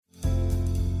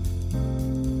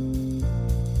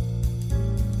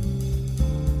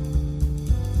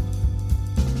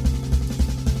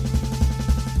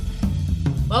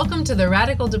Welcome to the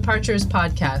Radical Departures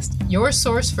Podcast, your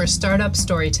source for startup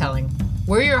storytelling.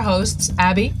 We're your hosts,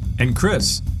 Abby and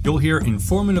Chris. You'll hear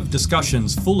informative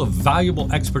discussions full of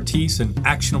valuable expertise and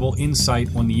actionable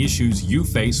insight on the issues you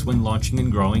face when launching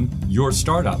and growing your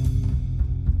startup.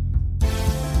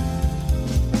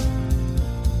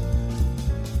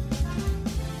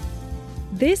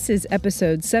 This is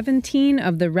episode 17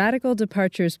 of the Radical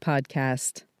Departures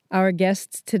Podcast. Our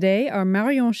guests today are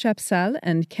Marion Chapsal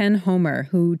and Ken Homer,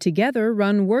 who together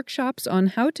run workshops on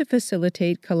how to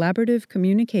facilitate collaborative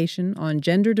communication on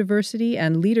gender diversity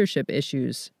and leadership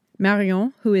issues.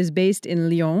 Marion, who is based in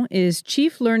Lyon, is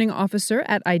Chief Learning Officer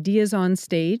at Ideas on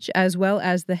Stage, as well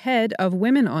as the head of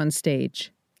Women on Stage.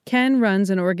 Ken runs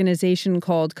an organization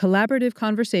called Collaborative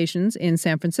Conversations in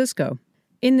San Francisco.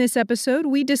 In this episode,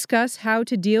 we discuss how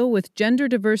to deal with gender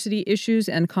diversity issues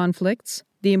and conflicts,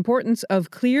 the importance of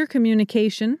clear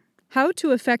communication, how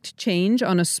to effect change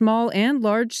on a small and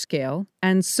large scale,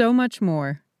 and so much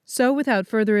more. So without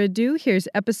further ado, here's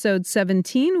episode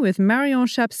 17 with Marion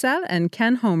Chapsal and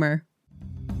Ken Homer.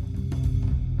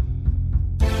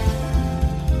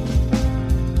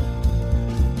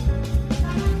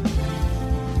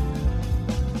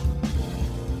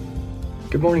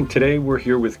 Good morning. Today we're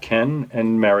here with Ken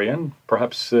and Marion.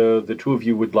 Perhaps the two of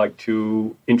you would like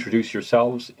to introduce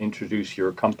yourselves, introduce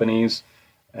your companies,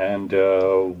 and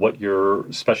what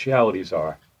your specialities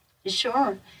are.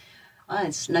 Sure.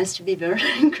 It's nice to be here,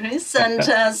 Chris. And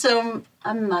so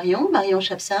I'm Marion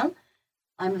Chapsal.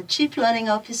 I'm the Chief Learning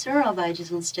Officer of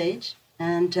Ideas on Stage,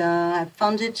 and I've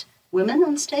founded Women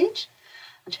on Stage,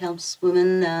 which helps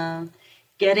women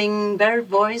getting their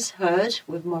voice heard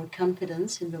with more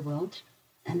confidence in the world.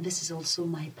 And this is also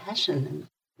my passion, and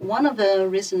one of the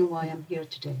reasons why I'm here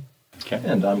today. Okay.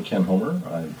 And I'm Ken Homer.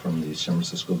 I'm from the San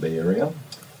Francisco Bay Area.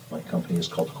 My company is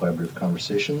called Collaborative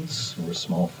Conversations. We're a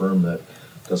small firm that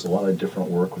does a lot of different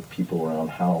work with people around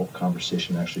how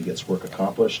conversation actually gets work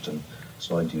accomplished. And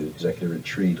so I do executive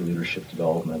retreat, leadership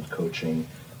development, coaching,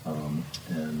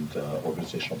 and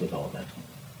organizational development.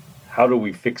 How do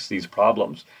we fix these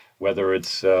problems? Whether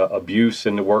it's abuse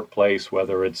in the workplace,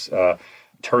 whether it's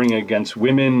turning against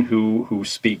women who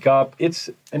speak up, it's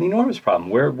an enormous problem.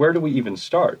 Where do we even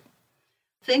start?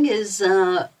 Thing is,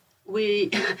 I'm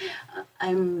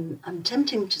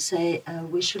tempting to say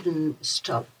we shouldn't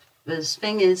stop. The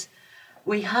thing is,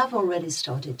 we have already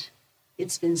started.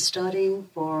 It's been starting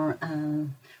for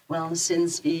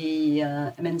since the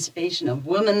emancipation of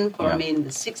women. For me, in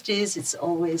the 60s, it's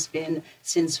always been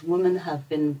since women have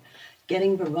been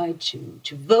getting the right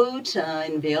to vote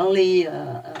in the early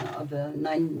of the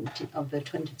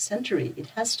 20th century. It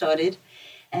has started.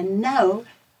 And now,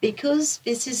 because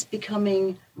this is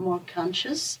becoming more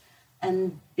conscious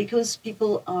and because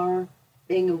people are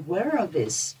being aware of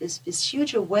this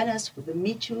huge awareness with the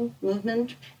Me Too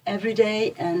movement every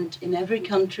day and in every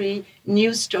country,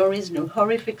 new stories, new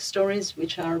horrific stories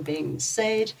which are being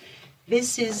said.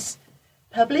 This is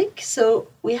public, so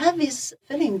we have this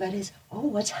feeling that is,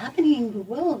 what's happening in the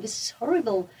world? This is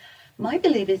horrible. My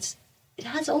belief is it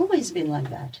has always been like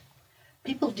that.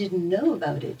 People didn't know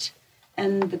about it.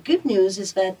 And the good news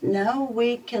is that now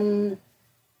we can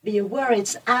be aware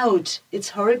it's out. It's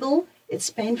horrible. It's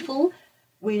painful.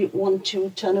 We want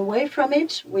to turn away from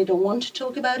it. We don't want to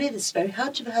talk about it. It's very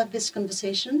hard to have this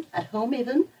conversation at home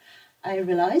even. I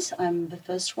realize I'm the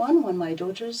first one. When my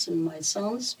daughters and my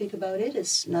sons speak about it,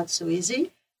 it's not so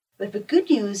easy. But the good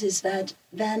news is that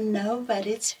then now that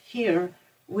it's here,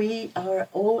 we are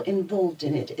all involved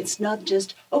in it. It's not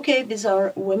just, these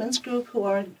are women's group who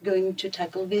are going to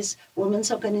tackle this,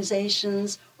 women's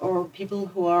organizations, or people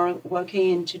who are working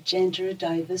into gender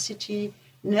diversity.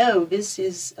 No, this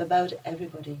is about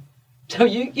everybody. So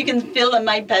you can feel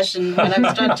my passion when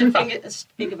I'm starting to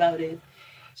speak about it.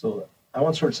 So I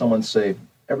once heard someone say,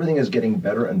 everything is getting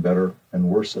better and better and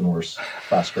worse,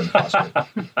 faster and faster.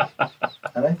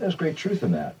 And I think there's great truth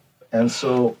in that. And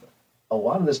so a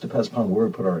lot of this depends upon where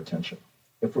we put our attention.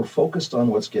 If we're focused on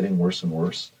what's getting worse and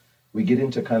worse, we get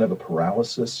into kind of a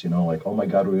paralysis, like, oh my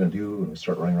God, what are we going to do? And we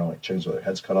start running around like chickens with their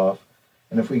heads cut off.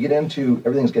 And if we get into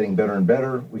everything's getting better and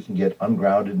better, we can get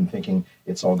ungrounded and thinking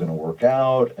it's all going to work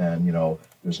out. And,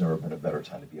 there's never been a better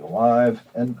time to be alive.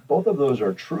 And both of those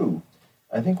are true.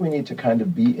 I think we need to kind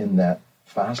of be in that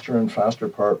faster and faster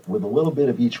part with a little bit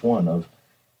of each one of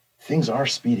things are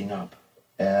speeding up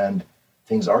and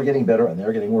things are getting better and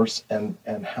they're getting worse. And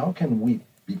how can we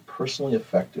be personally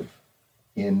effective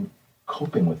in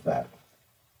coping with that?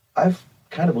 I've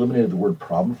kind of eliminated the word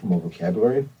problem from my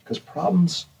vocabulary because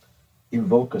problems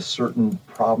evoke a certain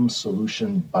problem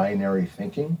solution binary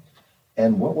thinking.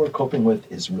 And what we're coping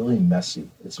with is really messy.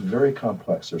 It's very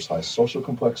complex. There's high social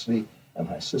complexity and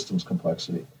high systems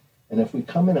complexity. And if we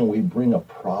come in and we bring a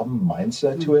problem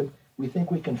mindset to it, we think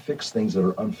we can fix things that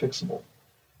are unfixable.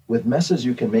 With messes,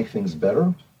 you can make things better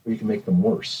or you can make them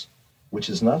worse, which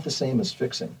is not the same as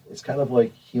fixing. It's kind of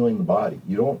like healing the body.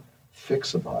 You don't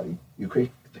fix a body. You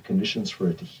create the conditions for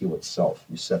it to heal itself.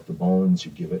 You set the bones,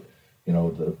 you give it,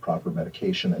 the proper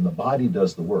medication, and the body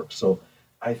does the work. So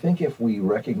I think if we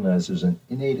recognize there's an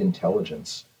innate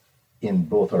intelligence in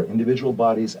both our individual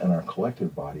bodies and our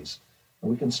collective bodies,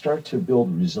 we can start to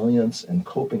build resilience and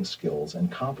coping skills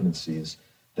and competencies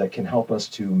that can help us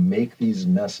to make these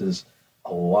messes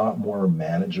a lot more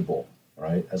manageable,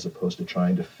 right? As opposed to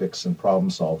trying to fix and problem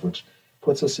solve, which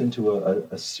puts us into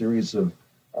a series of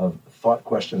thought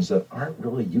questions that aren't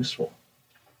really useful.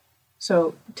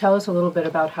 So tell us a little bit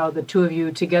about how the two of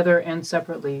you, together and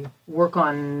separately, work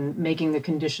on making the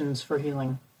conditions for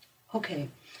healing. Okay,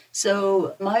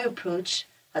 so my approach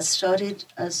has started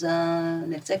as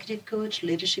an executive coach,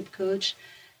 leadership coach,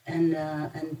 and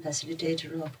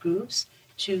facilitator of groups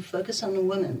to focus on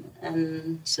women.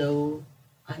 And so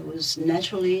I was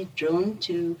naturally drawn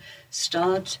to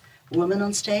start Women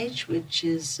on Stage, which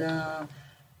is the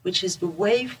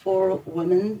way for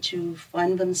women to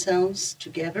find themselves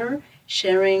together,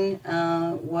 sharing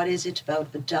what is it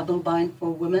about the double bind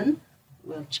for women,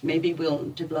 which maybe we'll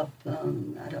develop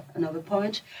at another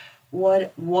point.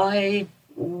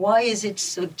 Why is it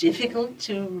so difficult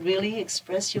to really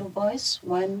express your voice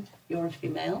when you're a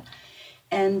female?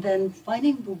 And then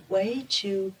finding the way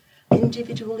to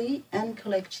individually and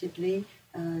collectively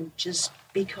just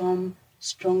become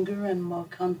stronger and more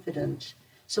confident.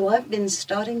 So I've been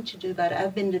starting to do that.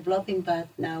 I've been developing that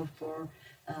now for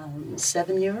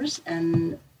 7 years,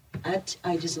 and at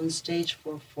Ideas on Stage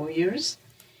for 4 years.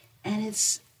 And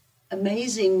it's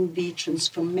amazing the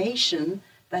transformation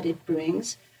that it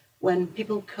brings when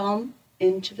people come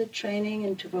into the training,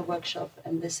 into the workshop,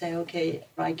 and they say, okay,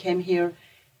 I came here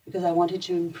because I wanted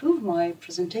to improve my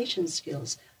presentation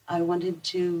skills. I wanted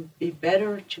to be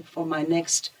better for my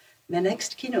next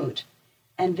keynote.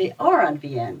 And they are at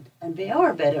the end, and they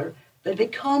are better, but they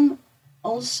come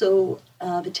also,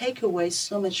 the takeaway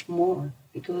so much more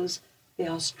because they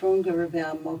are stronger, they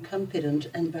are more confident,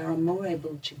 and they are more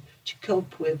able to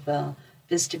cope with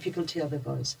this difficulty of the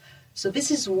voice. So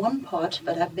this is one part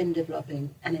that I've been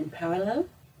developing. And in parallel,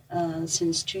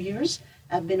 since 2 years,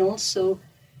 I've been also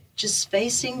just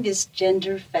facing this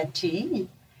gender fatigue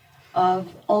of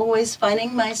always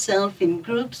finding myself in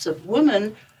groups of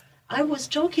women. I was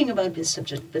talking about this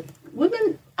subject, but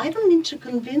women, I don't need to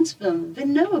convince them. They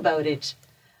know about it.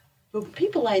 The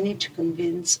people I need to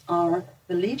convince are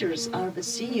the leaders, are the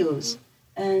CEOs.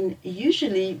 And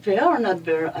usually they are not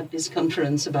there at this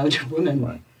conference about women.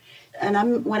 Right.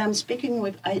 And when I'm speaking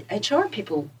with HR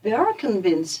people, they are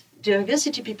convinced.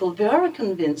 Diversity people, they are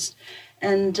convinced.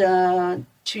 And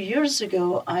 2 years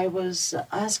ago, I was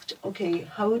asked, okay,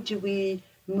 how do we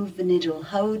move the needle?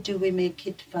 How do we make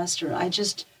it faster? I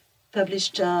just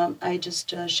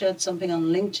shared something on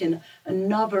LinkedIn,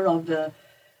 another of the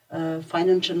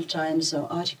Financial Times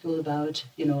article about,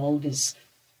 all these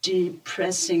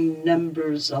depressing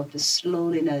numbers of the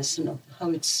slowness and of how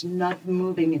it's not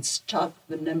moving, it's stuck,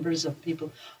 the numbers of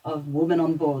people, of women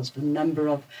on boards, the number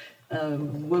of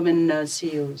women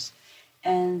CEOs.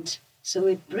 And so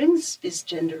it brings this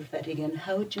gender fatigue. And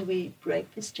how do we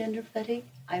break this gender fatigue?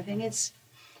 I think it's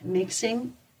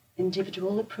mixing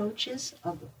individual approaches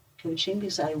of coaching,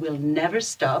 because I will never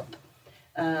stop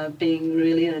being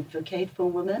really an advocate for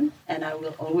women, and I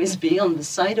will always be on the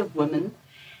side of women.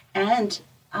 And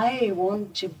I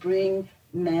want to bring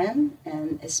men,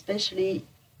 and especially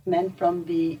men from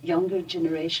the younger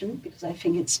generation, because I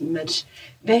think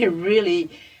they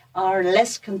really are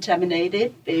less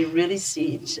contaminated, they really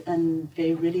see it, and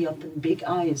they really open big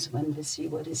eyes when they see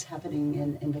what is happening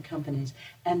in the companies,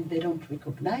 and they don't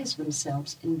recognize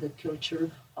themselves in the culture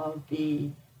of the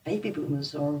baby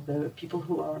boomers or the people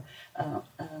who are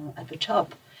at the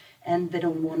top. And they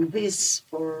don't want this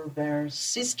for their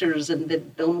sisters, and they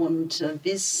don't want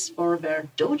this for their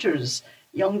daughters,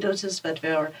 young daughters that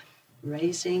they are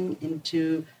raising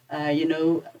into,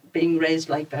 being raised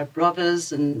like their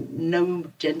brothers and no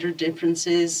gender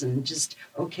differences and just,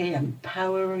 okay,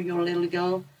 empower your little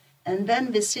girl. And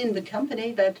then they see in the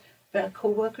company that their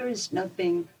co-worker is not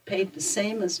being paid the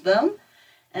same as them.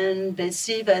 And they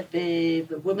see that the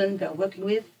women they're working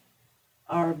with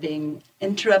are being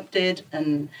interrupted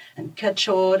and cut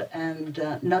short and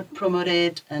not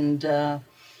promoted. And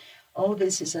all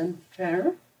this is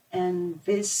unfair. And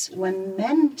this, when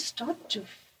men start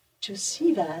to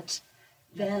see that,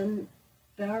 then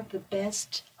they are the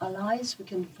best allies we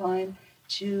can find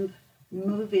to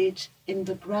move it in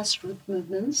the grassroots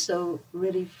movement, so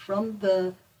really from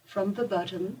the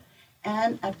bottom,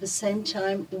 and at the same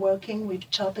time working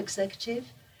with top executive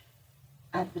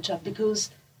at the top, because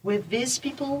with these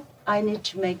people I need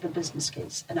to make the business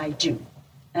case, and I do.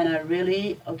 And I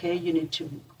really, you need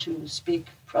to speak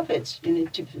profits, you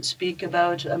need to speak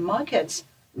about markets,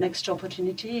 next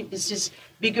opportunity. This is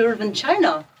bigger than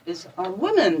China. These are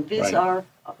women, these are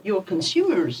your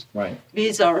consumers,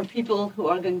 these are people who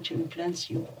are going to influence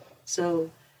you. So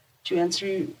to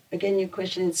answer again your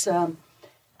question, it's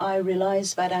I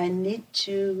realize that I need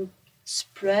to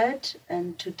spread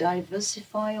and to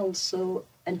diversify also,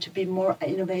 and to be more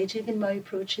innovative in my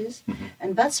approaches. Mm-hmm.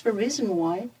 And that's the reason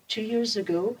why 2 years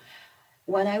ago,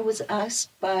 when I was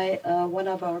asked by one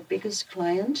of our biggest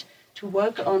clients to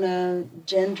work on a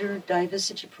gender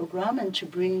diversity program and to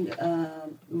bring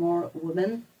more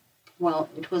women, well,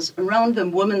 it was around the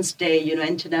Women's Day,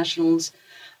 International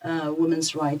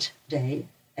Women's Rights Day,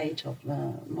 8th of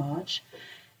March.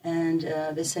 And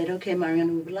they said, okay,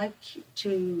 Marianne, we would like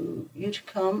you to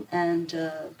come and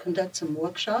conduct some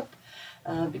workshop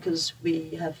because we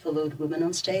have followed women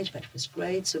on stage. That was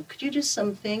great. So could you do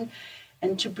something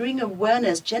and to bring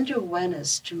awareness, gender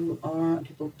awareness to our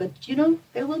people? But,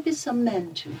 there will be some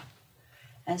men too.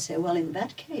 I say, well, in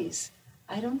that case,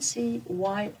 I don't see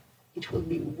why it will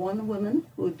be one woman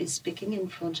who will be speaking in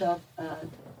front of a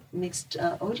mixed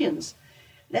audience.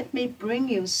 Let me bring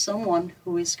you someone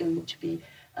who is going to be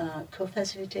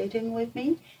co-facilitating with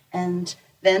me, and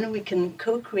then we can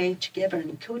co-create together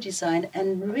and co-design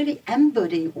and really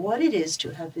embody what it is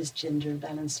to have this gender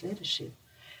balanced leadership.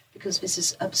 Because this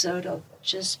is absurd of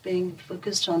just being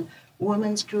focused on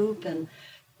women's group and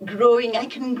growing. I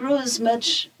can grow as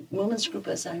much women's group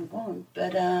as I want,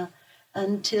 but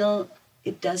until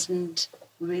it doesn't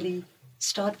really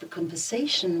start the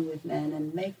conversation with men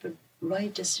and make the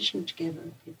right decision together,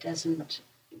 it doesn't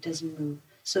move.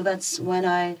 So that's when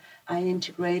I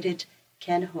integrated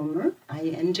Ken Homer. I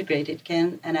integrated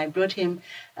Ken, and I brought him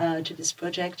to this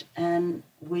project, and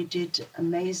we did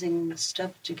amazing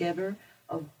stuff together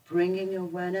of bringing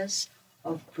awareness,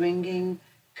 of bringing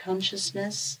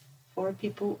consciousness for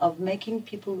people, of making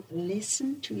people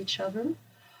listen to each other,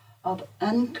 of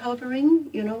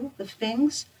uncovering, the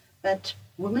things that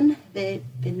women, they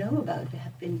know about, they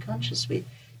have been conscious with.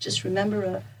 Just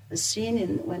remember a scene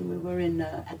when we were in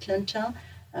Atlanta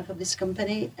for this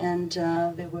company, and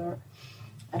they were,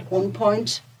 at one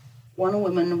point, one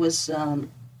woman was,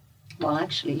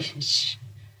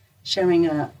 sharing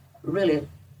a really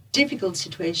difficult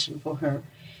situation for her.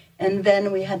 And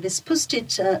then we had this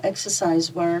post-it exercise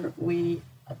where we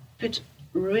put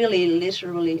really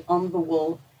literally on the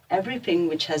wall everything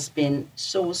which has been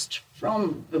sourced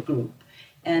from the group.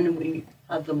 And we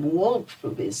have them walk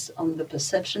through this on the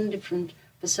different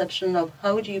perception of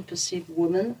how do you perceive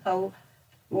women, how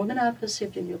women are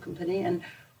perceived in your company, and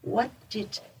what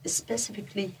did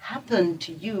specifically happen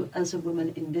to you as a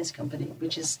woman in this company,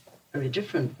 which is very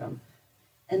different from.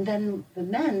 And then the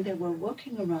men, they were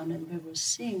walking around and they were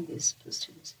seeing this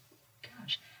post-it.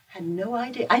 Gosh, I had no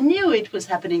idea. I knew it was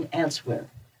happening elsewhere.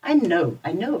 I know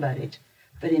about it.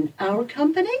 But in our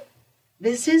company,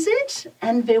 this is it.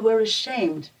 And they were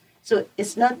ashamed. So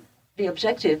it's not the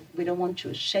objective. We don't want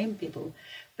to shame people.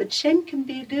 But shame can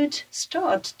be a good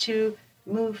start to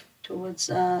move towards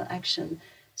action.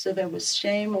 So there was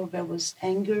shame, or there was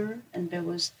anger, and there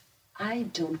was, I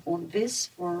don't want this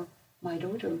for my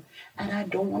daughter, and I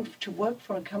don't want to work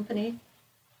for a company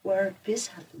where this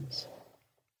happens.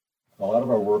 A lot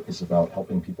of our work is about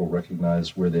helping people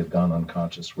recognize where they've gone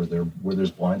unconscious, where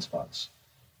there's blind spots.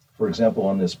 For example,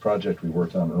 on this project we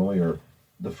worked on earlier,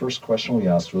 the first question we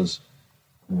asked was,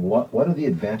 what are the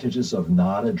advantages of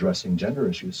not addressing gender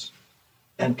issues?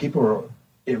 And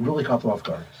it really caught them off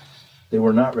guard. They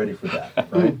were not ready for that,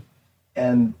 right?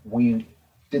 And we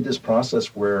did this process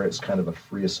where it's kind of a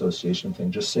free association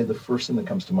thing. Just say the first thing that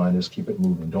comes to mind, is keep it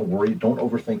moving. Don't worry, don't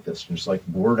overthink this. Just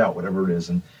word out whatever it is.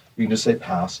 And you can just say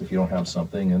pass if you don't have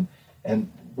something.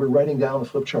 And we're writing down the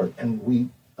flip chart. And we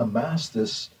amassed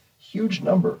this huge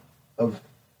number of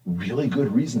really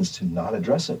good reasons to not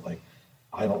address it. Like,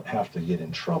 I don't have to get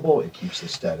in trouble. It keeps the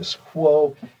status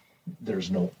quo.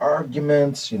 There's no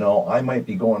arguments. I might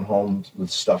be going home with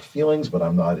stuffed feelings, but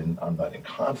I'm not in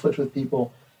conflict with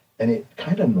people. And it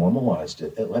kind of normalized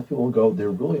it. It let people go, there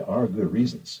really are good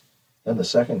reasons. Then the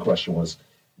second question was,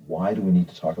 why do we need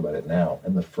to talk about it now?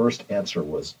 And the first answer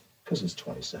was, because it's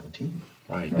 2017.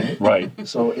 Right.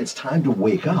 So it's time to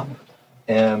wake up.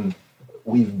 And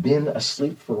we've been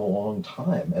asleep for a long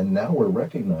time. And now we're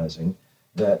recognizing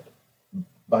that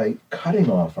by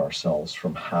cutting off ourselves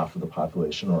from half of the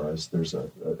population, or as there's an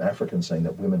African saying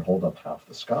that women hold up half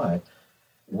the sky,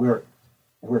 we're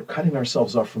cutting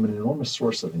ourselves off from an enormous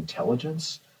source of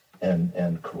intelligence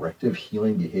and corrective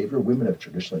healing behavior. Women have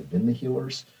traditionally been the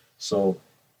healers, so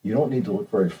you don't need to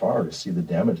look very far to see the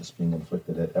damage that's being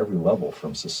inflicted at every level,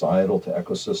 from societal to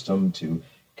ecosystem to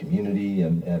community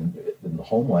and in the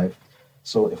home life.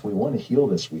 So if we want to heal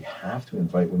this, we have to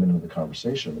invite women into the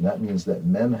conversation, and that means that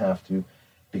men have to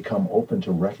become open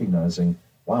to recognizing,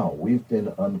 wow, we've been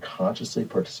unconsciously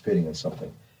participating in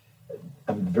something.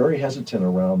 I'm very hesitant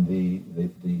around the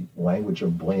language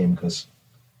of blame, because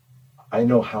I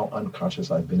know how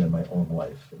unconscious I've been in my own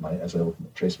life, as I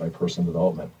trace my personal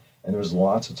development. And there's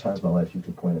lots of times in my life you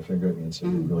could point a finger at me and say,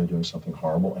 you're really doing something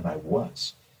horrible, and I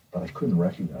was, but I couldn't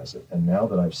recognize it. And now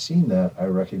that I've seen that, I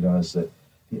recognize that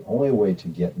the only way to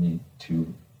get me to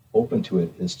open to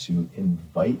it is to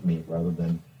invite me rather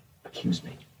than accuse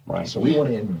me. Right. So we want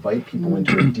to invite people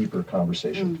into a deeper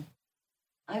conversation.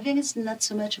 I think it's not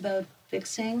so much about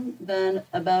fixing than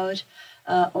about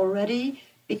already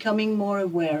becoming more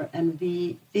aware. And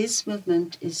this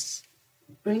movement is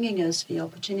bringing us the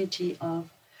opportunity of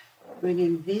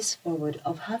bringing this forward,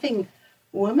 of having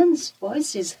women's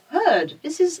voices heard.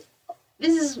 This is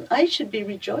I should be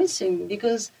rejoicing,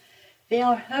 because they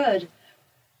are heard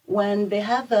when they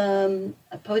have a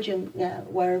podium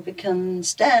where they can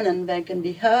stand and they can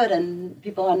be heard, and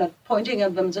people are not pointing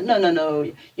at them and saying,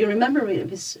 no. You remember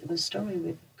the story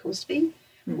with Cosby,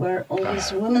 where all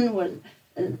these women were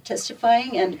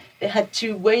testifying, and they had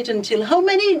to wait until, how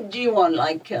many do you want,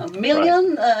 like a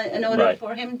million, in order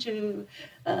for him to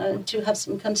have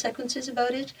some consequences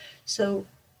about it. So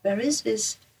there is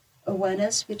this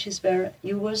awareness, which is where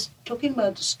you were talking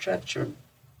about the structure.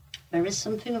 There is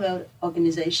something about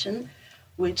organization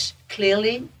which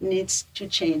clearly needs to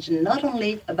change, and not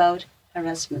only about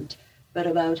harassment, but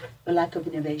about the lack of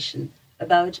innovation,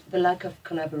 about the lack of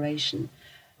collaboration.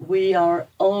 We are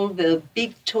all the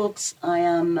big talks I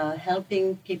am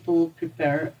helping people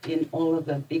prepare in all of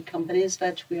the big companies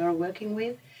that we are working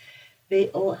with. They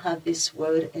all have this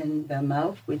word in their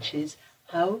mouth, which is,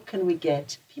 how can we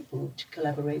get people to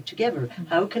collaborate together?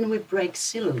 How can we break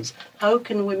silos? How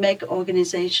can we make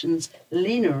organizations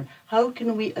leaner? How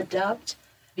can we adapt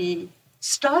the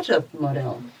startup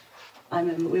model?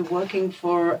 We're working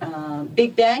for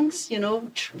big banks,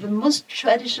 the most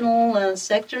traditional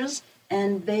sectors,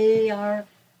 and they are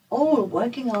all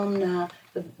working on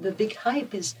the big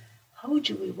hype is, how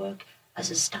do we work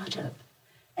as a startup?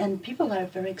 And people are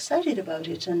very excited about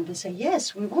it, and they say,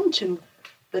 yes, we want to.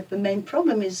 But the main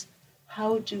problem is,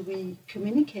 how do we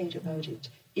communicate about it?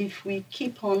 If we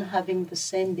keep on having the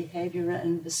same behavior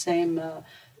and the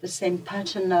same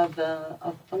pattern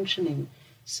of functioning.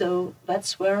 So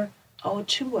that's where our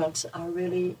two works are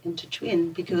really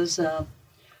intertwined, because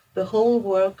the whole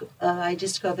work I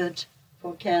discovered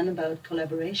for Ken about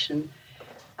collaboration,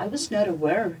 I was not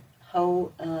aware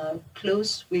how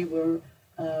close we were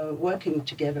working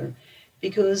together.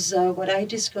 Because what I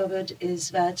discovered is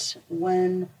that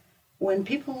when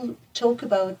people talk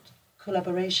about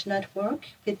collaboration at work,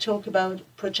 they talk about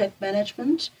project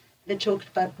management, they talk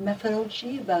about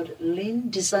methodology, about lean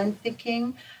design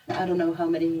thinking, I don't know how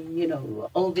many,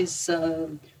 all these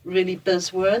really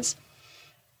buzzwords.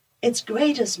 It's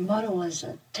great as model, as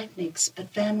techniques,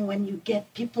 but then when you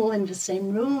get people in the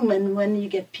same room and when you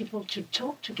get people to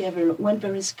talk together, when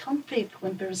there is conflict,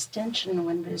 when there is tension,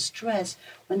 when there is stress,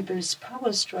 when there is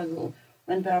power struggle,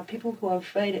 when there are people who are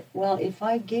afraid, well, if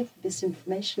I give this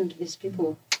information to these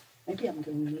people, maybe I'm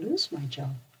going to lose my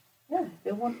job. Yeah,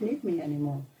 they won't need me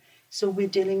anymore. So we're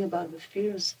dealing about the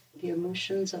fears, the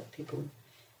emotions of people.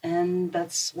 And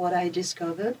that's what I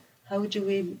discovered. How do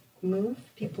we move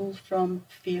people from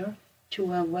fear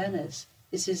to awareness?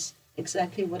 This is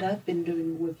exactly what I've been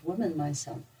doing with women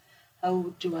myself.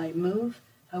 How do I move?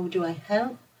 How do I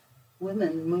help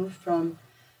women move from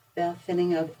their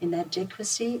feeling of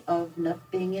inadequacy, of not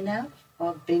being enough,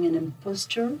 of being an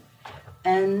imposter,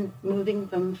 and moving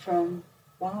them from,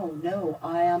 wow, no,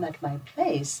 I am at my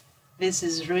place. This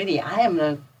is really, I am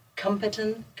a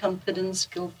competent, confident,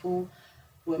 skillful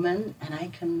woman, and I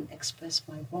can express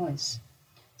my voice.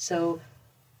 So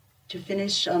to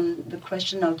finish on the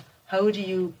question of how do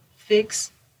you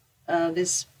fix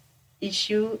this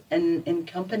issue in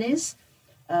companies,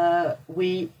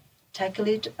 we tackle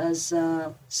it as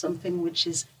something which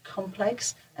is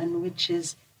complex and which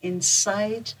is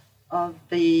inside of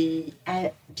the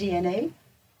DNA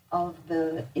of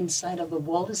the inside of the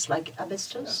wall. It's like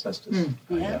asbestos.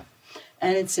 Yeah.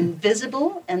 And it's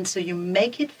invisible, and so you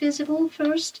make it visible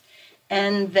first,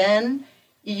 and then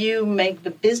you make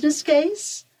the business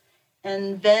case,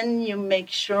 and then you make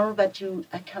sure that you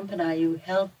accompany, you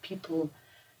help people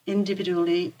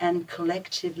individually and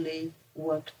collectively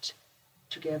work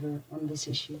together on this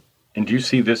issue. And do you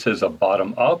see this as a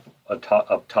bottom up, a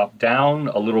top down,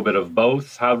 a little bit of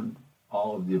both? How?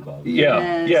 All of the above.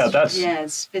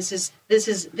 Yes. This is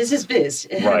this.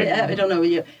 Right. I don't know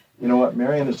you. You know what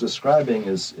Marion is describing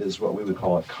is what we would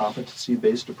call a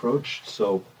competency-based approach.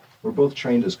 So we're both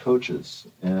trained as coaches,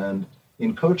 and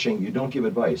in coaching, you don't give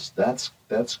advice. That's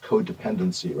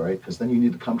codependency, right? Because then you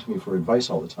need to come to me for advice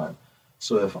all the time.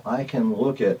 So if I can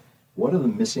look at what are the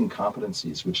missing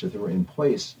competencies, which if they were in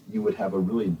place, you would have a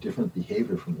really different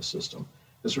behavior from the system.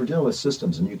 Because we're dealing with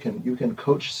systems, and you can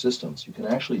coach systems. You can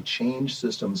actually change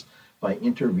systems by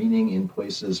intervening in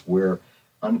places where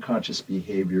unconscious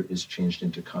behavior is changed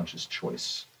into conscious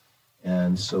choice.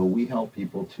 And so we help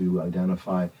people to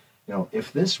identify,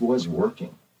 if this was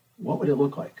working, what would it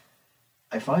look like?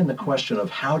 I find the question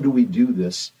of how do we do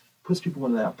this puts people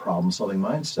into that problem-solving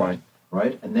mindset,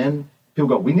 right? And then people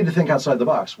go, we need to think outside the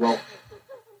box. Well,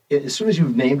 as soon as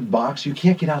you've named box, you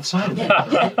can't get outside of it.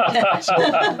 Right?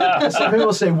 So people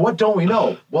will say, what don't we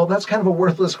know? Well, that's kind of a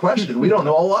worthless question. We don't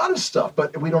know a lot of stuff,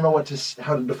 but we don't know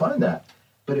how to define that.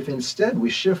 But if instead we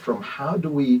shift from how do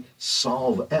we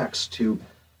solve X to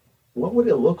what would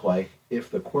it look like if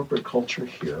the corporate culture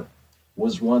here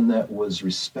was one that was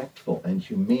respectful and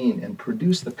humane and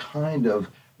produced the kind of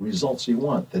results you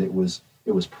want, that it was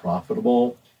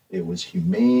profitable, it was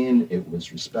humane, it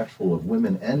was respectful of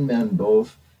women and men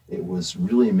both, it was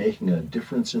really making a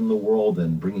difference in the world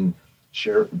and bringing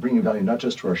value not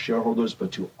just to our shareholders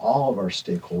but to all of our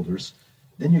stakeholders,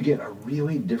 then you get a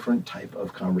really different type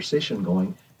of conversation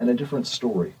going and a different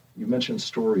story. You mentioned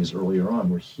stories earlier on.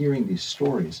 We're hearing these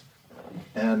stories.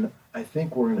 And I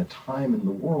think we're in a time in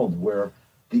the world where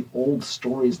the old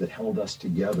stories that held us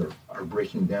together are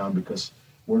breaking down because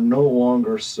we're no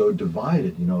longer so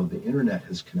divided. The internet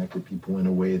has connected people in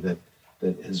a way that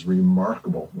is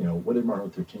remarkable. What did Martin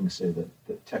Luther King say?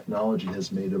 That technology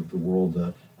has made of the world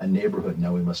a neighborhood.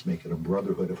 Now we must make it a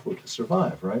brotherhood if we're to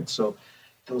survive, right? So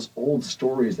those old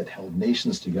stories that held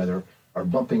nations together are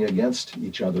bumping against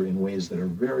each other in ways that are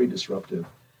very disruptive.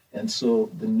 And so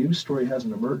the new story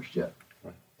hasn't emerged yet.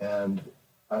 Right. And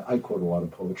I quote a lot of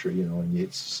poetry, and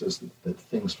Yeats says that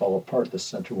things fall apart, the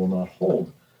center will not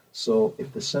hold. So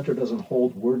if the center doesn't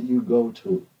hold, where do you go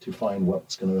to find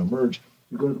what's going to emerge?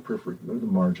 You go to the periphery, you go to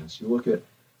the margins. You look at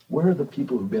where are the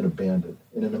people who've been abandoned.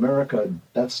 And in America,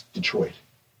 that's Detroit,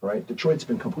 right? Detroit's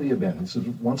been completely abandoned. This is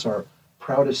once our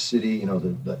proudest city,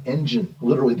 the engine,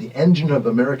 literally the engine of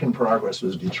American progress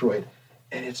was Detroit,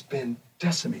 and it's been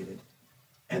decimated.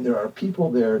 And there are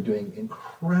people there doing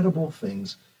incredible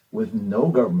things with no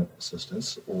government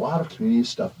assistance, a lot of community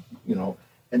stuff,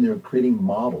 and they're creating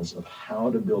models of how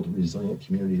to build resilient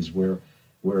communities where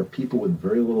people with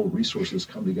very little resources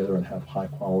come together and have high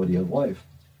quality of life.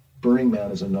 Burning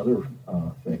Man is another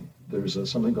thing. There's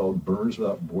something called Burners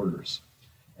Without Borders.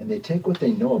 And they take what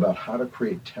they know about how to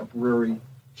create temporary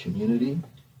community,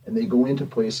 and they go into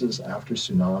places after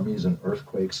tsunamis and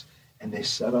earthquakes, and they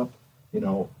set up,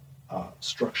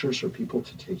 structures for people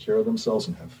to take care of themselves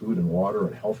and have food and water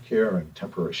and health care and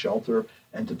temporary shelter,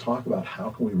 and to talk about how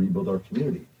can we rebuild our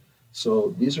community.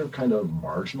 So these are kind of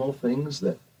marginal things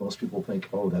that most people think,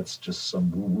 oh, that's just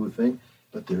some woo-woo thing,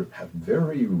 but they have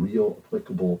very real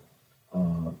applicable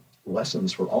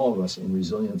lessons for all of us in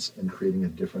resilience and creating a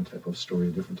different type of story,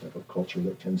 a different type of culture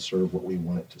that can serve what we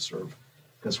want it to serve.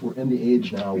 Because we're in the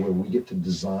age now where we get to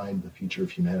design the future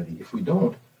of humanity. If we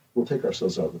don't, we'll take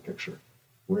ourselves out of the picture.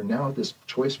 We're now at this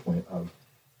choice point of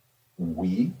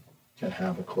we can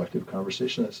have a collective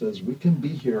conversation that says we can be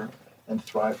here and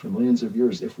thrive for millions of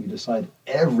years if we decide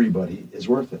everybody is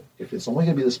worth it. If it's only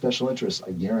going to be the special interests,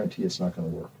 I guarantee it's not going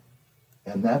to work.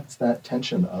 And that's that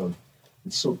tension of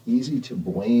it's so easy to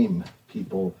blame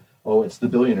people. Oh, it's the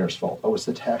billionaire's fault. Oh, it's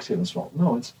the tax haven's fault.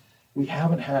 No, we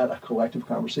haven't had a collective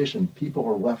conversation. People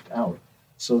are left out.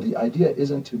 So the idea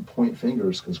isn't to point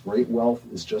fingers because great wealth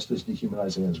is just as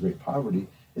dehumanizing as great poverty.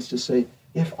 It's to say,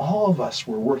 if all of us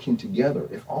were working together,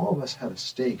 if all of us had a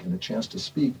stake and a chance to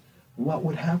speak, what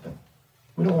would happen?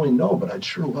 We don't really know, but I'd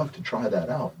sure love to try that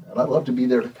out. And I'd love to be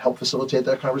there to help facilitate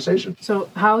that conversation. So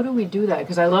how do we do that?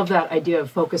 Because I love that idea of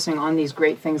focusing on these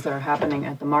great things that are happening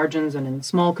at the margins and in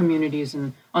small communities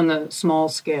and on the small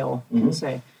scale, you can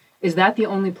say. Is that the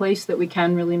only place that we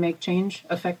can really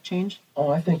affect change? Oh,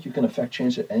 I think you can affect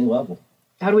change at any level.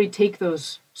 How do we take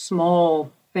those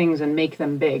small things and make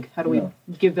them big? How do we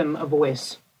give them a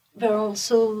voice? There are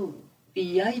also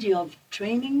the idea of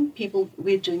training people,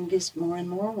 we're doing this more and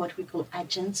more, what we call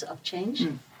agents of change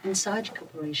inside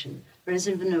corporation. There is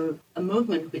even a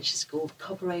movement which is called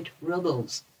Corporate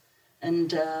Rebels.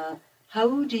 And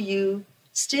how do you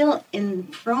still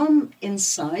from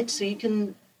inside, so you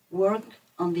can work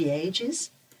on the edges,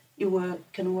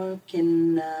 can work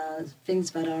in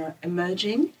things that are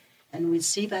emerging, and we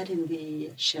see that in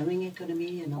the sharing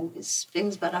economy and all these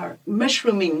things that are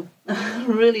mushrooming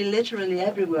really literally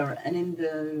everywhere. And in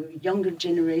the younger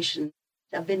generation,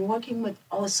 I've been working with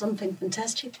something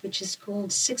fantastic, which is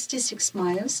called 66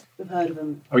 Miles. We've heard of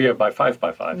them. Oh, yeah, by 5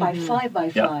 by 5. By 5 by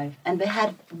 5. Yeah. And they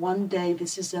had one day,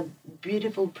 this is a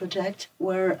beautiful project,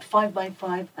 where 5 by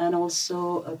 5 and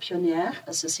also Pioneer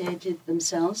associated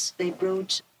themselves. They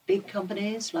brought big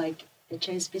companies like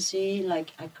HSBC,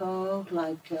 like Accor,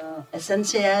 like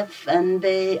SNCF, and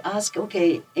they ask,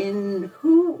 okay,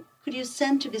 who could you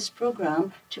send to this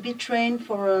program to be trained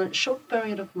for a short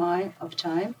period of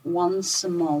time, once a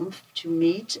month, to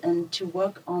meet and to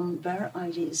work on their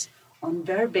ideas, on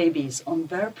their babies, on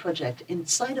their project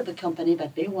inside of a company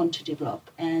that they want to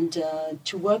develop, and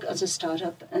to work as a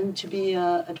startup and to be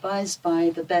advised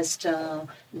by the best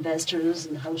investors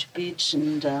and how to pitch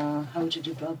and how to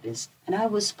develop this. And I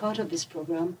was part of this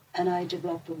program, and I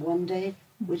developed a one day,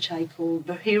 which I call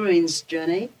the heroine's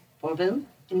journey for them.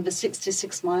 In the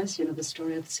 66 miles, you know the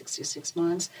story of the 66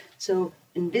 miles. So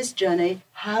in this journey,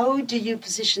 how do you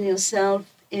position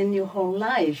yourself in your whole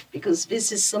life? Because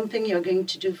this is something you're going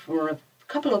to do for a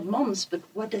couple of months, but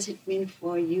what does it mean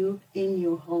for you in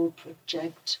your whole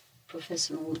project,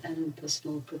 professional and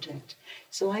personal project?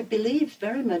 So I believe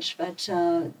very much that,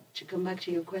 to come back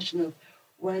to your question of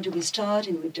where do we start,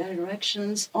 in which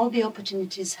directions, all the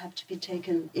opportunities have to be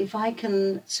taken. If I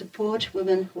can support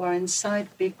women who are inside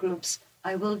big groups,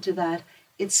 I will do that.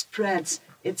 It spreads.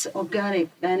 It's organic.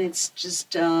 Then it's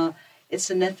just,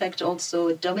 it's an effect also,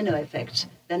 a domino effect.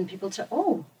 Then people say,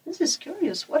 oh, this is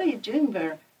curious. What are you doing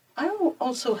there? I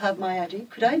also have my idea.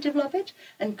 Could I develop it?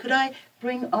 And could I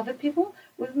bring other people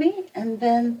with me? And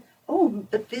then, oh,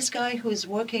 but this guy who is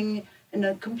working in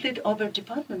a complete other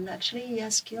department, actually he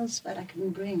has skills that I can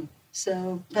bring.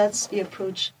 So that's the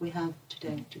approach we have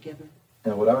today together.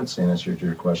 And what I would say in answer to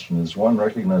your question is, one,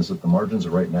 recognize that the margins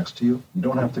are right next to you. You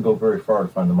don't have to go very far to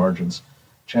find the margins.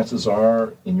 Chances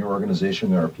are, in your organization,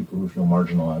 there are people who feel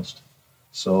marginalized.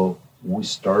 So we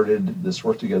started this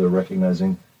work together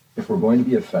recognizing if we're going to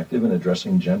be effective in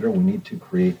addressing gender, we need to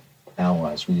create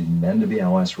allies. We need men to be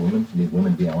allies for women. We need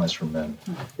women to be allies for men.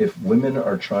 If women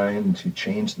are trying to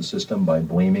change the system by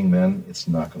blaming men, it's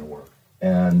not going to work.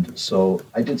 And so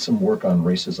I did some work on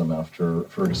racism after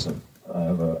Ferguson. I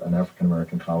have an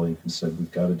African-American colleague who said,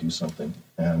 we've got to do something.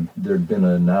 And there'd been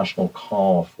a national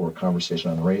call for a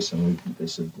conversation on race. And they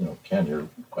said, Ken, you're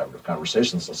collaborative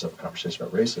conversations. Let's have a conversation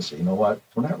about race. I said, you know what?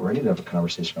 We're not ready to have a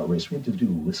conversation about race. We need to do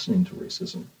listening to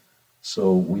racism.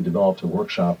 So we developed a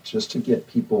workshop just to get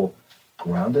people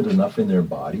grounded enough in their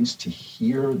bodies to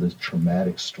hear the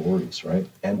traumatic stories, right?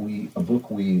 And a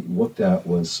book we looked at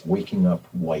was Waking Up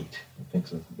White. I think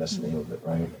that's the name of it,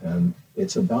 right? And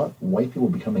it's about white people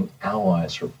becoming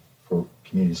allies for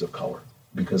communities of color,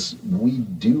 because we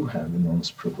do have enormous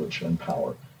privilege and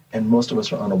power, and most of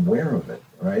us are unaware of it,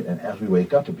 right? And as we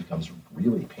wake up, it becomes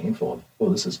really painful. Oh,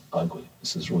 this is ugly.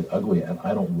 This is really ugly, and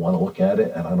I don't want to look at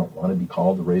it, and I don't want to be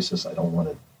called a racist. I don't want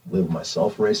to live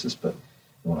myself racist, but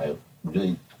when I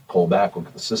really pull back, look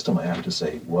at the system, I have to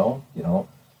say, well,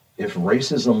 if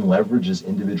racism leverages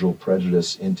individual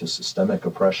prejudice into systemic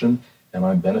oppression, and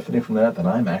I'm benefiting from that, then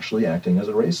I'm actually acting as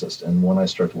a racist. And when I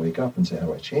start to wake up and say, how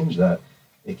do I change that?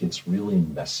 It gets really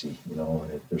messy,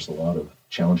 and there's a lot of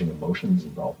challenging emotions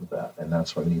involved with that. And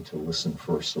that's why we need to listen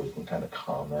first so we can kind of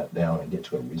calm that down and get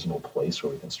to a reasonable place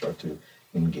where we can start to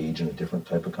engage in a different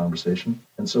type of conversation.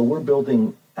 And so we're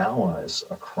building allies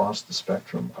across the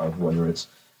spectrum of whether it's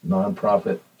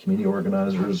nonprofit community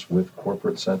organizers with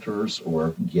corporate centers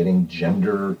or getting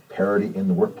gender parity in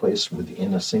the workplace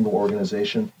within a single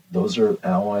organization. Those are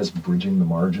allies bridging the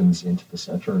margins into the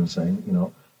center and saying,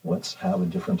 let's have a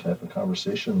different type of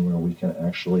conversation where we can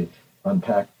actually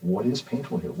unpack what is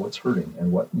painful here, what's hurting,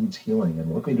 and what needs healing,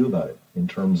 and what can we do about it in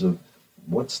terms of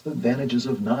what's the advantages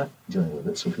of not dealing with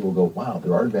it. So people go, wow,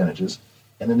 there are advantages,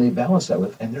 and then they balance that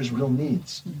with, and there's real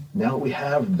needs. Now that we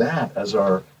have that as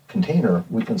our container,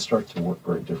 we can start to work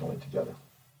very differently together.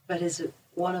 But is it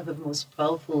one of the most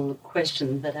powerful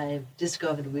questions that I've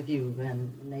discovered with you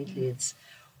and lately? It's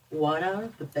what are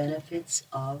the benefits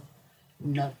of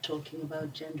not talking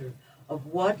about gender? Of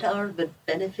what are the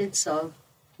benefits of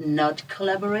not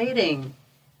collaborating?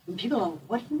 And people are,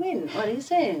 what do you mean? What are you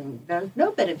saying? There are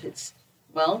no benefits.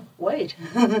 well, wait,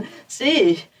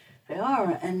 see, they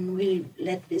are, and we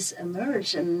let this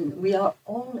emerge, and we are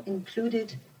all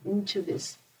included into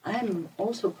this. I'm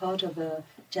also part of a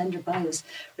gender bias.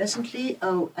 Recently,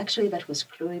 actually that was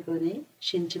Chloe Bonnet.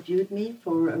 She interviewed me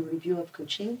for a review of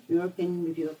coaching, European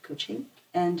review of coaching.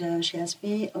 And she asked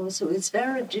me also, is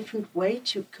there a different way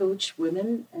to coach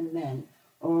women and men?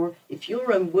 Or if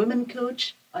you're a woman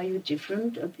coach, are you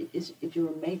different if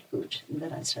you're a male coach? And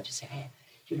then I started to say, hey,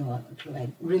 I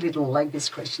really don't like these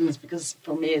questions because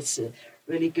for me it's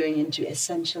really going into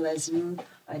essentialism.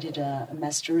 I did a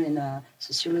master in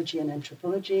sociology and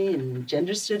anthropology and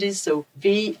gender studies. So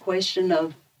the question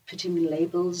of putting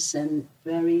labels and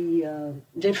very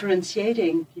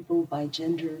differentiating people by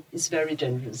gender is very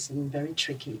dangerous and very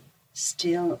tricky.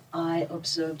 Still, I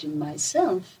observed in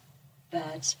myself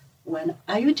that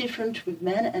are you different with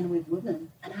men and with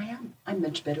women? And I am. I'm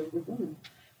much better with women.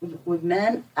 With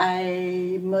men,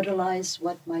 I modelize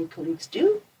what my colleagues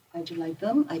do. I do like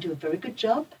them. I do a very good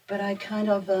job. But I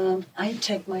I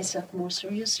take myself more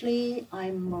seriously.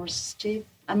 I'm more stiff.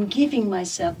 I'm giving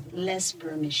myself less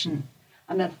permission.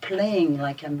 I'm not playing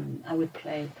like I would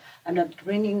play. I'm not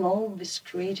bringing all this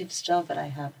creative stuff that I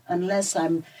have. Unless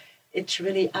it's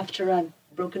really after I've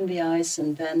broken the ice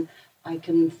and then I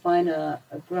can find a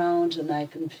ground and I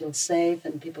can feel safe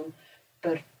and people.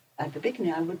 But at the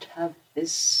beginning, I would have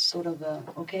this sort of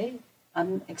okay,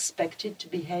 I'm expected to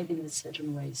behave in a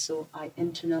certain way. So I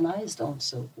internalized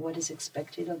also what is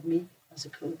expected of me as a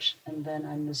coach. And then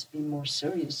I must be more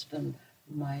serious than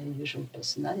my usual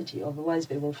personality. Otherwise,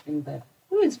 they will think that,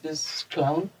 who is this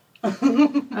clown? I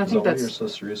think you're so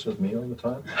serious with me all the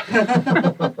time?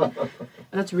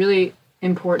 That's really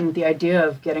important, the idea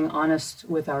of getting honest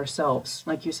with ourselves.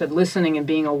 Like you said, listening and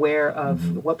being aware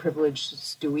of what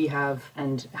privileges do we have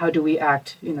and how do we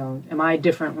act, am I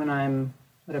different when I'm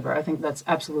whatever. I think that's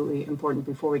absolutely important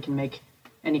before we can make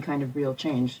any kind of real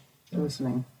change.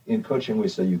 Listening. In coaching, we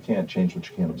say you can't change what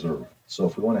you can't observe. So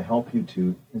if we want to help you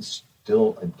to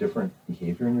instill a different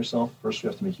behavior in yourself, first we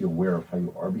have to make you aware of how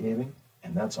you are behaving.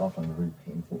 And that's often a very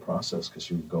painful process because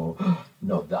you go,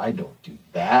 no, I don't do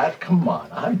that. Come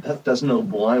on. That doesn't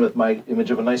align with my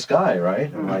image of a nice guy,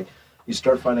 right? And you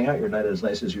start finding out you're not as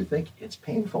nice as you think. It's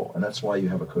painful. And that's why you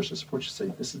have a coach to support you.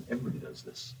 Say, everybody does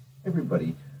this.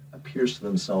 Everybody appears to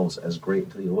themselves as great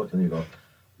until you look and you go,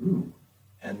 ooh.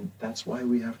 And that's why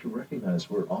we have to recognize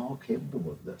we're all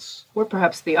capable of this. Or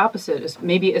perhaps the opposite is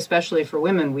maybe especially for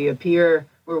women, we appear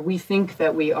or we think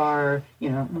that we are,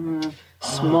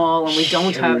 small and we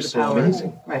don't have the power.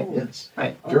 Amazing. Right. Yes.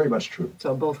 Right. Very much true.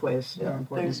 So both ways are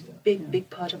important. There's a big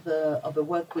part of the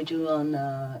work we do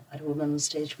at Women on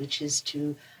Stage, which is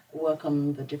to work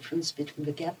on the difference between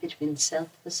the gap between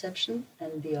self-perception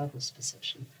and the other's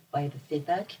perception by the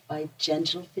feedback, by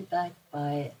gentle feedback,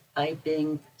 by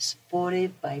being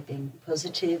supportive, by being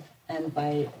positive, and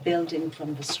by building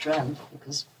from the strength,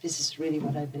 because this is really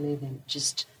what I believe in,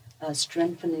 just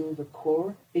strengthening the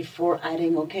core before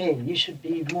adding, okay, you should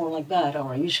be more like that,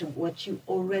 or you should, what you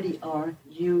already are,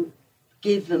 you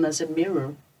give them as a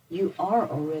mirror. You are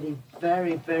already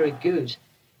very, very good.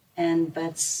 And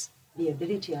that's the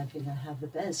ability I think I have the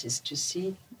best, is to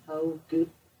see how good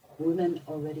women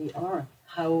already are,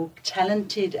 how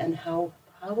talented and how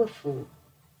powerful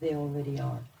they already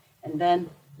are. And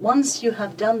then once you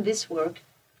have done this work,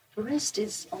 the rest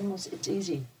is it's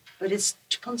easy. But it's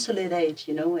to consolidate,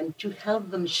 and to help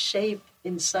them shape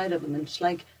inside of them. And it's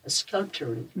like a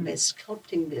sculptor. They're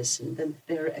sculpting this, and then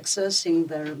they're exercising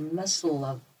their muscle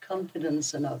of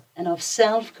confidence and of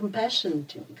self-compassion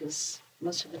too, because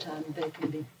most of the time they can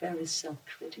be very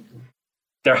self-critical.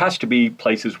 There has to be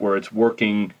places where it's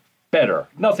working better.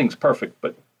 Nothing's perfect,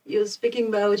 but you're speaking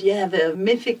about, the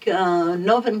mythic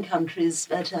northern countries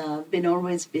that have been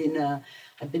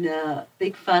I've been a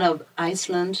big fan of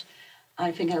Iceland.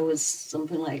 I think I was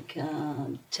something like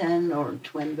 10 or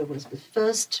 20. There was the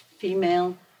first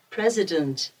female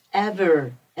president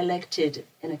ever elected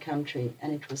in a country,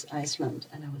 and it was Iceland.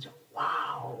 And I was like,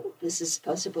 wow, this is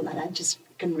possible. And I just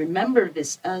can remember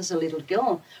this as a little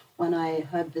girl when I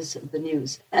heard the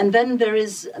news. And then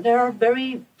there are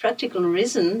very practical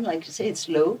reasons, like you say, it's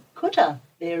low quota.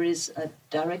 There is a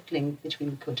direct link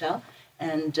between quota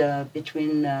and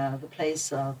between the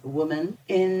place of women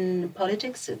in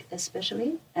politics,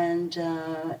 especially, and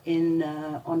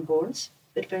on boards.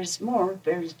 But there is more.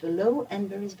 There is the law, and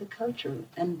there is the culture,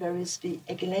 and there is the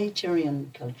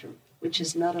egalitarian culture, which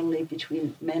is not only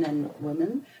between men and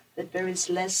women, but there is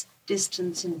less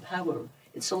distance in power.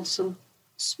 It's also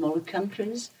smaller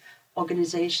countries,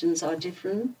 organizations are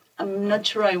different. I'm not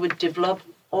sure I would develop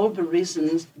all the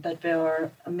reasons, but there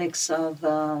are a mix of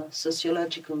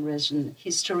sociological reasons,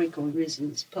 historical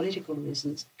reasons, political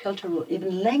reasons, cultural,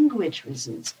 even language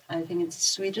reasons. I think in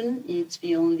Sweden, it's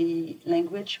the only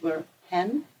language where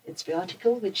hen, it's the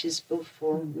article, which is both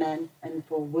for men and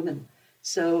for women.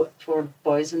 So for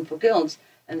boys and for girls.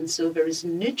 And so there is a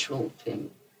neutral thing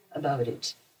about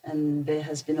it. And there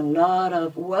has been a lot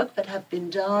of work that have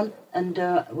been done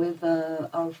with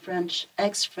our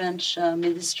ex-French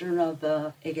Minister of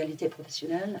Égalité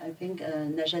Professionnelle, I think,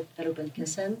 Najat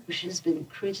Vallaud-Belkacem, which has been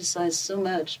criticized so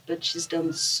much, but she's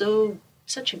done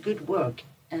such a good work.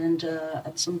 And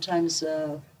sometimes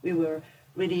we were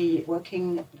really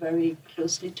working very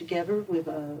closely together with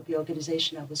the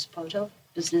organization I was part of,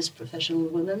 Business Professional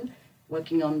Women,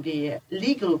 working on the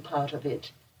legal part of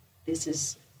it. This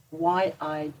is why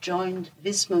I joined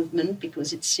this movement,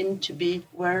 because it seemed to be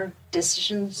where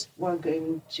decisions were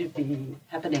going to be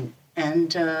happening.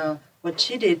 And what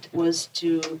she did was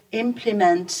to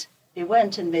implement, they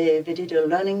went and they did a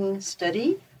learning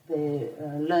study, the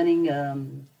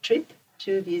learning trip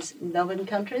to these northern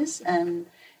countries. And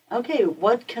okay,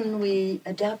 what can we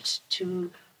adapt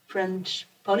to French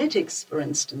politics, for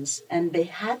instance? And they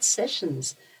had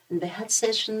sessions. And they had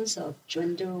sessions of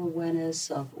gender awareness,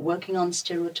 of working on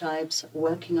stereotypes,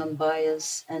 working on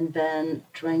bias, and then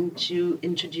trying to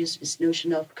introduce this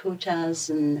notion of quotas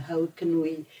and how can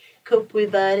we cope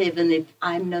with that, even if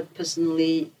I'm not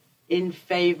personally in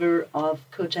favor of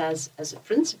quotas as a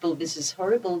principle. This is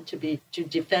horrible to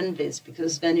defend this,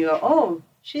 because then you are,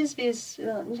 she's this,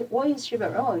 why is she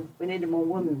there? We need more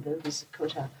women, there is a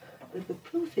quota. But the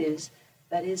proof is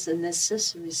that is a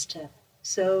necessary step.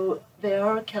 So there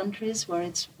are countries where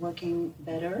it's working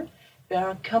better. There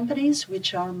are companies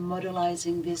which are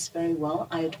modelizing this very well.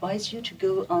 I advise you to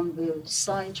go on the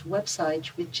website,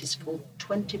 which is called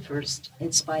 21st.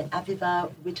 It's by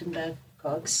Aviva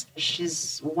Wittenberg-Cox.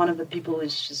 She's one of the people,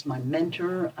 she's my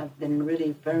mentor. I've been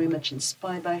really very much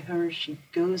inspired by her. She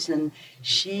goes and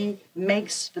she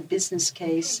makes the business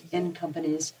case in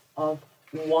companies of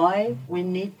why we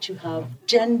need to have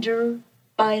gender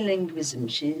bilingualism.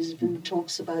 She even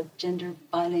talks about gender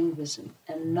bilingualism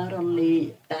and not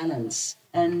only balance,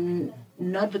 and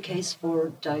not the case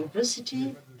for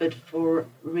diversity, but for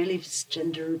really this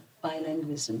gender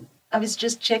bilingualism. I was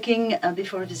just checking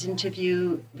before this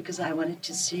interview because I wanted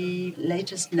to see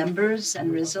latest numbers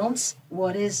and results.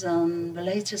 What is the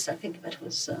latest? I think that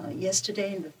was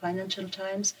yesterday in the Financial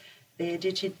Times. They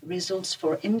edited results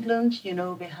for England. You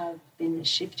know, they have been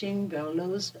shifting their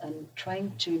laws and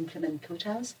trying to implement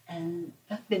quotas. And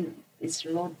it's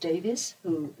Lord Davis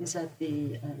who is at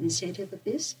the initiative of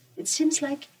this. It seems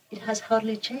like it has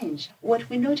hardly changed. What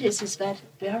we notice is that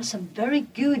there are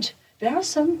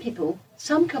some people,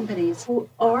 some companies who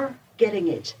are getting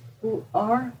it, who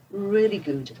are really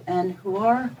good and who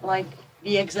are like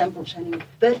the example shining.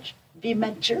 But the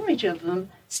majority of them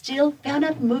still, they are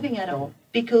not moving at all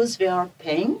because they are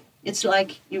paying. It's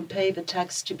like you pay the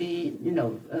tax to be,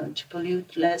 to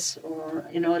pollute less, or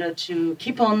in order to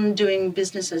keep on doing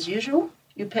business as usual,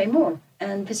 you pay more.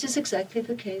 And this is exactly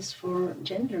the case for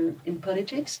gender in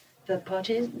politics. The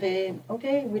parties,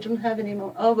 we don't have any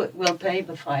more. We'll pay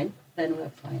the fine, then we're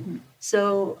fine.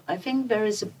 So I think there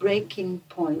is a breaking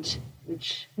point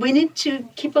which we need to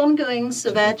keep on going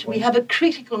so that we have a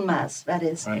critical mass, that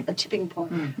is, right. A tipping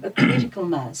point, a critical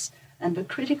mass. And the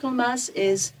critical mass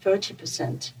is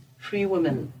 30%, free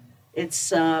women.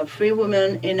 It's free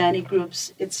women in any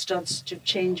groups. It starts to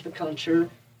change the culture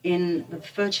in the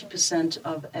 30%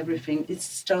 of everything. It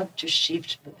starts to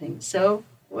shift the thing. So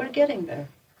we're getting there.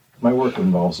 My work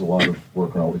involves a lot of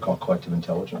work around what we call collective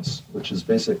intelligence, which is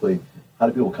basically how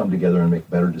do people come together and make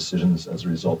better decisions as a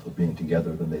result of being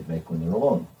together than they'd make when they're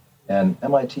alone. And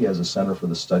MIT has a Center for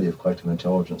the Study of Collective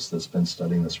Intelligence that's been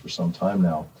studying this for some time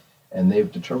now. And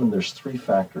they've determined there's 3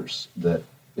 factors that,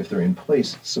 if they're in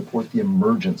place, support the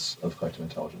emergence of collective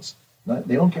intelligence.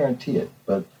 They don't guarantee it,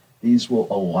 but these will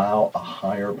allow a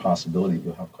higher possibility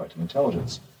you'll have collective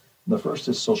intelligence. And the first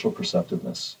is social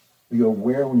perceptiveness. You're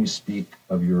aware when you speak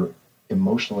of your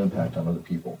emotional impact on other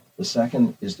people. The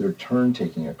second is their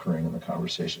turn-taking occurring in the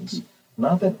conversations.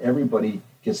 Not that everybody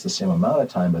gets the same amount of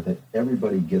time, but that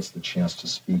everybody gets the chance to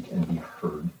speak and be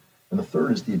heard. And the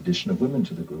third is the addition of women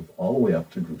to the group, all the way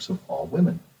up to groups of all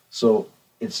women. So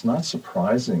it's not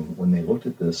surprising when they looked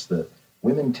at this that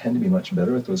women tend to be much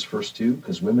better at those first 2,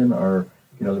 because women are,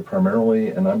 they're primarily,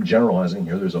 and I'm generalizing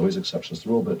here, there's always exceptions to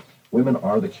the rule, but women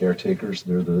are the caretakers,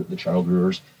 they're the child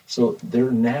rearers. So they're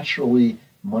naturally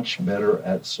much better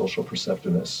at social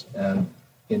perceptiveness. And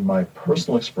in my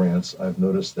personal experience, I've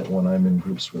noticed that when I'm in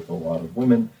groups with a lot of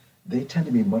women, they tend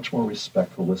to be much more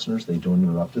respectful listeners. They don't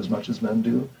interrupt as much as men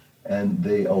do, and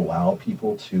they allow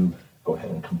people to go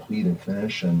ahead and complete and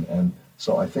finish. And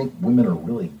so I think women are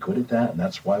really good at that, and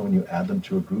that's why when you add them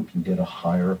to a group, you get a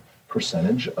higher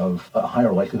percentage of a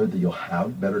higher likelihood that you'll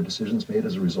have better decisions made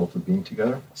as a result of being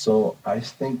together. So I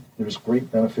think there's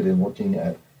great benefit in looking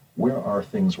at where are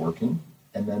things working,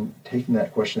 and then taking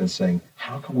that question and saying,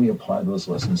 how can we apply those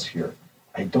lessons here?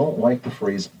 I don't like the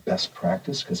phrase best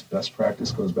practice, because best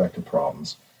practice goes back to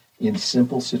problems. In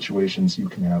simple situations, you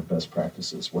can have best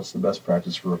practices. What's the best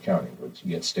practice for accounting?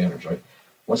 You get standards, right?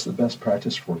 What's the best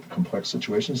practice for complex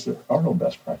situations? There are no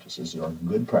best practices. There are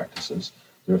good practices.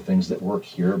 There are things that work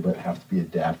here but have to be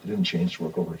adapted and changed to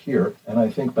work over here. And I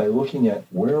think by looking at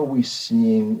where are we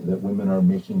seeing that women are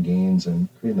making gains and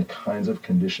creating the kinds of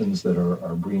conditions that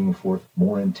are bringing forth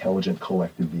more intelligent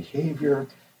collective behavior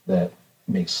that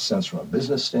makes sense from a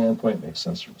business standpoint, makes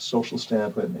sense from a social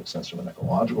standpoint, makes sense from an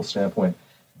ecological standpoint,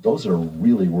 those are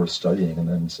really worth studying and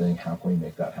then saying, how can we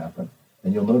make that happen?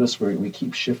 And you'll notice we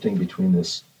keep shifting between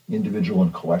this individual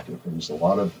and collective. There's a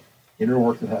lot of inner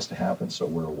work that has to happen, so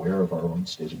we're aware of our own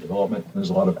stage of development. And there's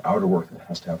a lot of outer work that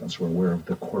has to happen, so we're aware of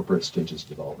the corporate stages of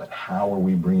development. How are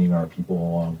we bringing our people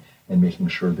along and making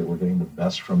sure that we're getting the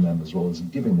best from them as well as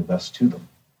giving the best to them?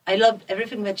 I loved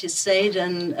everything that you said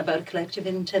and about collective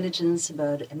intelligence,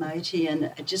 about MIT,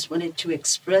 and I just wanted to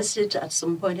express it at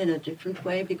some point in a different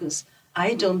way, because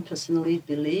I don't personally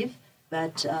believe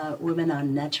that women are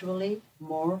naturally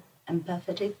more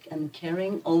empathetic and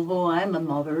caring, although I'm a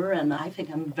mother and I think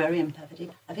I'm very empathetic.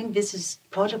 I think this is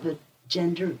part of a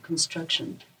gender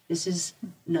construction. This is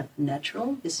not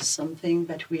natural. This is something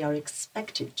that we are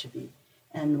expected to be.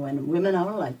 And when women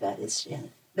are like that, it's, yeah.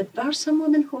 But there are some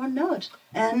women who are not.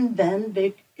 And then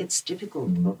it's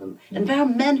difficult for them. And there are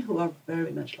men who are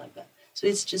very much like that. So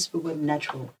it's just the word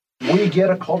natural. We get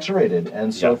acculturated.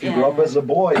 And so if you grow up as a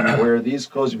boy, you wear these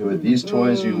clothes, you wear these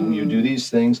toys, you do these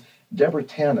things. Deborah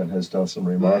Tannen has done some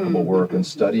remarkable work in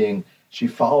studying. She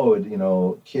followed,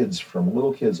 kids from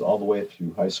little kids all the way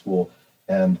through high school,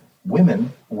 and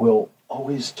women will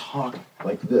always talk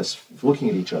like this, looking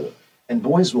at each other, and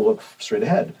boys will look straight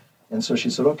ahead. And so she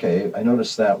said, okay, I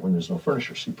noticed that when there's no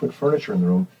furniture. She put furniture in the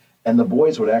room, and the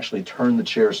boys would actually turn the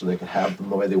chairs so they could have them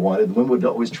the way they wanted. The women would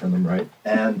always turn them right.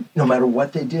 And no matter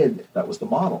what they did, that was the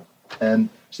model. And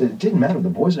so it didn't matter. The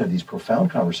boys would have these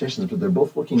profound conversations, but they're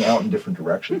both looking out in different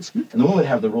directions. And the women would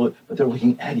have the role, but they're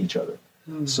looking at each other.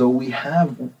 So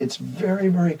it's very,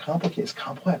 very complicated. It's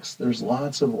complex. There's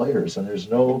lots of layers, and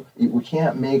we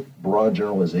can't make broad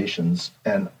generalizations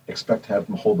and expect to have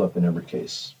them hold up in every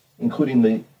case, including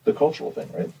the cultural thing,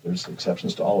 right? There's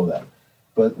exceptions to all of that.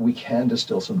 But we can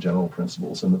distill some general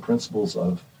principles, and the principles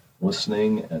of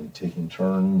listening and taking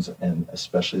turns, and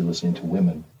especially listening to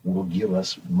women, will give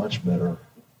us much better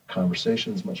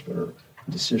conversations, much better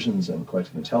decisions and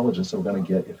collective intelligence that we're going to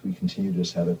get if we continue to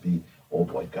just have it be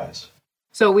old white guys.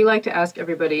 So we like to ask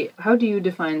everybody, how do you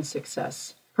define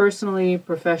success? Personally,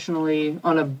 professionally,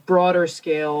 on a broader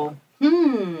scale,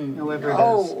 however it is.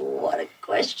 Oh, what a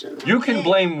question. You can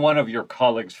blame one of your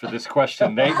colleagues for this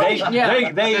question.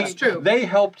 That's true. They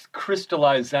helped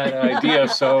crystallize that idea,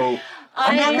 so...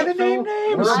 I'm not going to name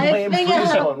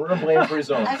names. We're a blame-free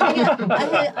zone.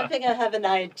 I think I have an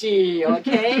idea,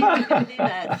 okay?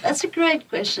 That's a great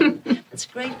question. That's a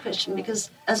great question, because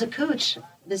as a coach,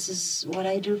 this is what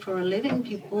I do for a living.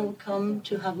 People come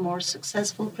to have more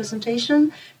successful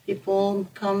presentation. People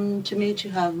come to me to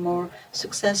have more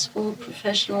successful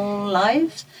professional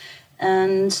lives.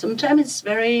 And sometimes it's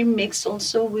very mixed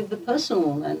also with the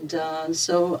personal. And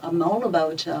so I'm all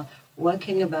about...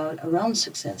 working around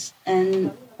success.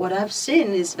 And what I've seen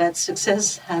is that success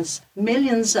has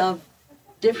millions of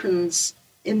different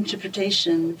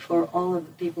interpretation for all of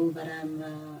the people that I'm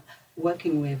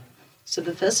working with. So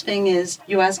the first thing is,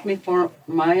 you ask me for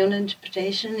my own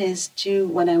interpretation, is to,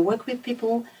 when I work with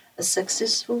people, a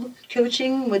successful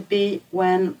coaching would be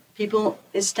when people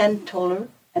stand taller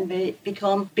and they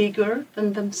become bigger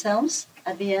than themselves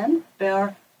at the end. They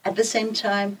are, at the same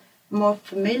time, more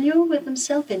familiar with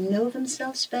themselves, they know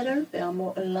themselves better, they are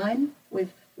more aligned with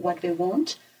what they want,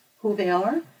 who they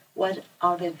are, what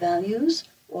are their values,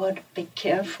 what they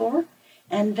care for,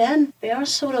 and then they are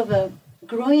sort of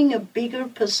growing a bigger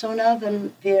persona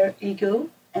than their ego,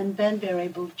 and then they're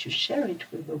able to share it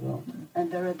with the world,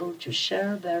 and they're able to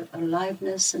share their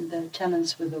aliveness and their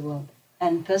talents with the world.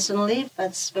 And personally,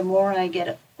 that's the more I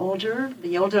get older,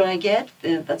 the older I get,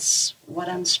 that's what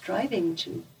I'm striving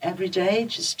to every day,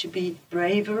 just to be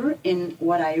braver in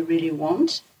what I really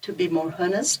want to be more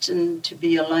honest and to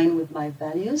be aligned with my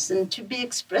values and to be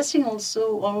expressing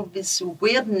also all of this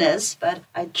weirdness that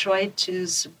I tried to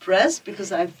suppress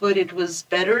because I thought it was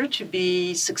better to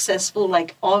be successful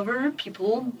like other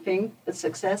people think that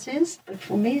success is. But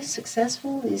for me,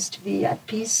 successful is to be at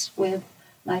peace with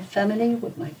my family,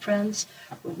 with my friends,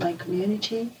 with my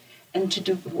community, and to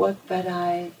do the work that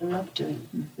I love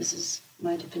doing. This is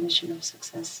my definition of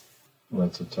success.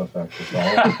 That's a tough act to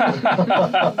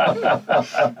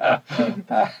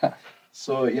follow.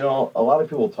 So, a lot of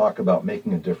people talk about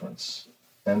making a difference.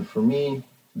 And for me,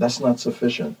 that's not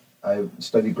sufficient. I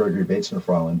studied Gregory Bateson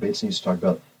for a while, and Bateson used to talk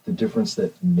about the difference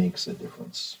that makes a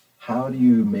difference. How do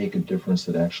you make a difference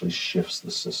that actually shifts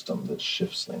the system, that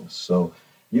shifts things? So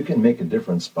you can make a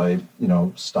difference by,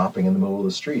 stopping in the middle of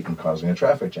the street and causing a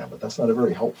traffic jam, but that's not a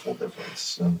very helpful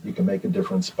difference. And you can make a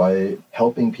difference by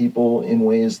helping people in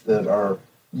ways that are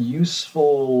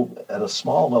useful at a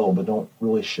small level, but don't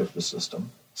really shift the system.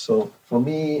 So for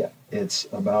me, it's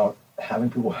about having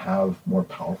people have more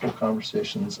powerful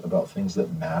conversations about things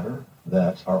that matter,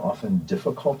 that are often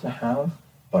difficult to have,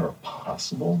 but are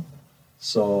possible.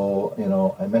 So,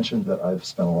 I mentioned that I've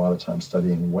spent a lot of time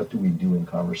studying what do we do in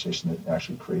conversation that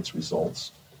actually creates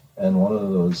results. And one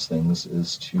of those things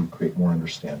is to create more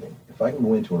understanding. If I can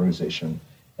go into an organization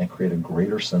and create a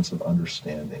greater sense of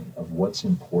understanding of what's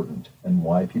important and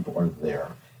why people are there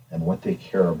and what they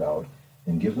care about,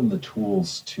 and give them the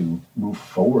tools to move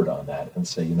forward on that and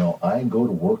say, I go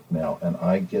to work now and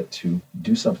I get to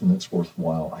do something that's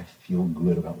worthwhile. I feel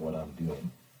good about what I'm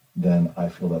doing. Then I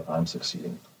feel that I'm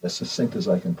succeeding. As succinct as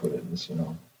I can put it is,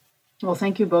 Well,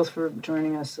 thank you both for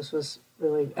joining us. This was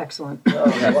really excellent.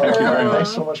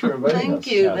 Thanks so much for inviting us. Thank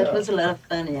you. That was a lot of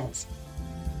fun, yes.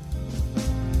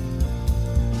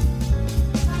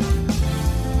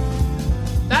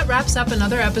 That wraps up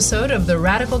another episode of the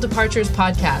Radical Departures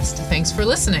podcast. Thanks for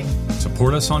listening.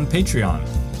 Support us on Patreon.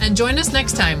 And join us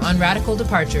next time on Radical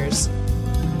Departures.